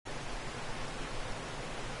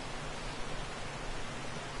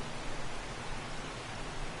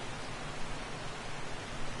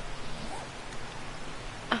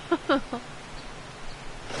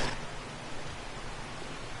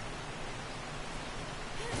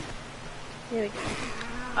Here we go.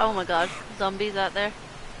 Oh my god, zombies out there.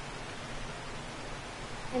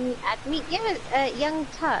 Can you add me? Yeah, young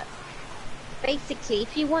Tut. Basically,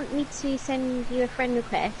 if you want me to send you a friend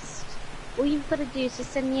request, all you've got to do is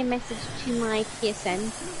just send me a message to my PSN,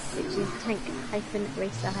 which is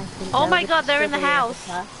tank-racer- Oh my god, they're in the house.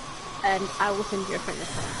 And I will send you a friend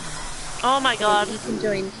request. Oh my god. So you can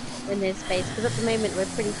join when there's space, because at the moment we're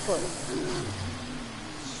pretty full.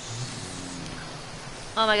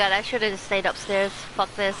 Oh my god, I should have just stayed upstairs.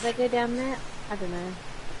 Fuck this. Should I go down there? I don't know.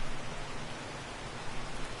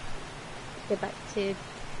 Go back to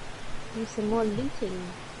do some more looting.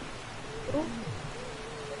 Oh.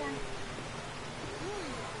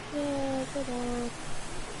 Yeah, go down.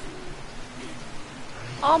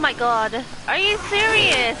 Oh my god. Are you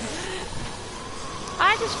serious?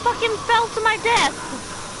 I just fucking fell to my death.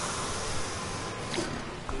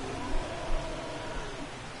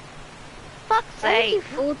 Fuck's How did you sake.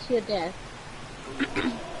 fall to your death?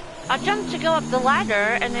 I jumped to go up the ladder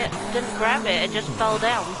and it didn't grab it, it just fell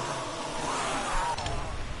down.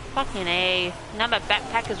 Fucking A. Now my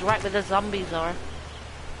backpack is right where the zombies are.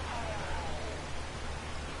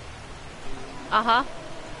 Uh-huh.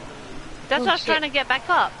 That's why I was trying to get back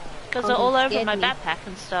up. Because they're all over my backpack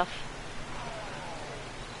and stuff.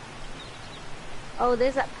 Oh,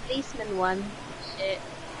 there's that policeman one. Shit.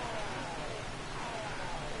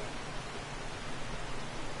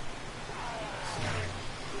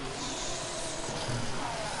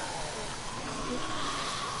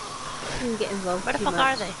 Didn't get involved. Where the too fuck much.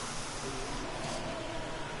 are they?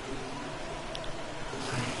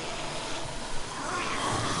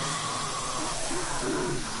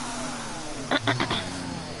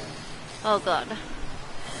 Oh god.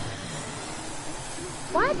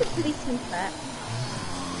 Why are the policemen fat?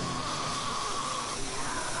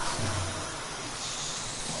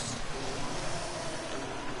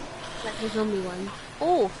 Like the zombie one.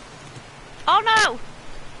 Oh. Oh no!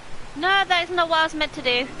 No, that is not what I was meant to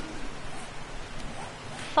do.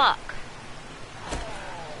 Fuck.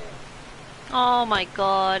 Oh my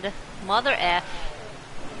god. Mother F.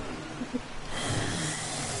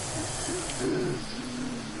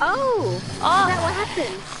 Oh! Is that what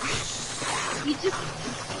happened? You just...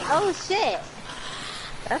 Oh shit!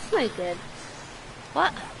 That's no good.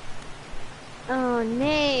 What? Oh no!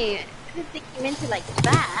 I didn't think you meant it like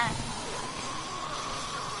that.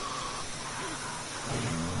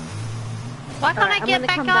 Why can't I get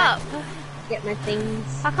back up? Get my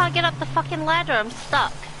things. I can't get up the fucking ladder, I'm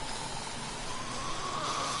stuck.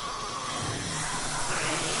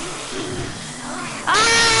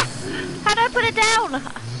 Ah! How do I put it down?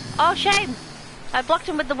 Oh, shame. I blocked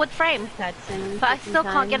him with the wood frame. But I still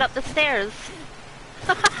can't get up the stairs.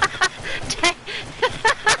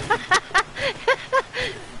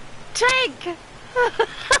 Tank!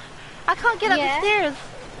 I can't get up the stairs.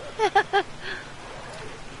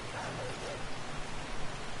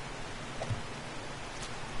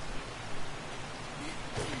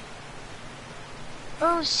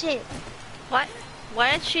 Oh shit. What?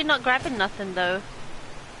 Why is she not grabbing nothing though?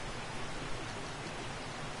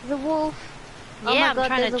 The wolf. Yeah, I'm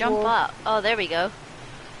trying to jump up. Oh, there we go.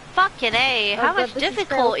 Fucking A, how much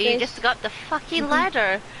difficulty just to go up the fucking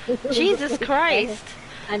ladder. Jesus Christ.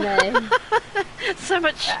 I know. So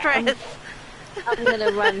much stress. I'm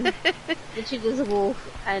gonna run. Literally there's a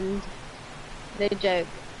wolf and no joke.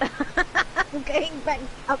 I'm going back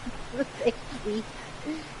up the safety.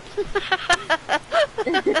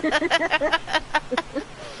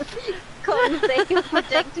 Come on, they can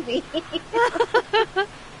protect me.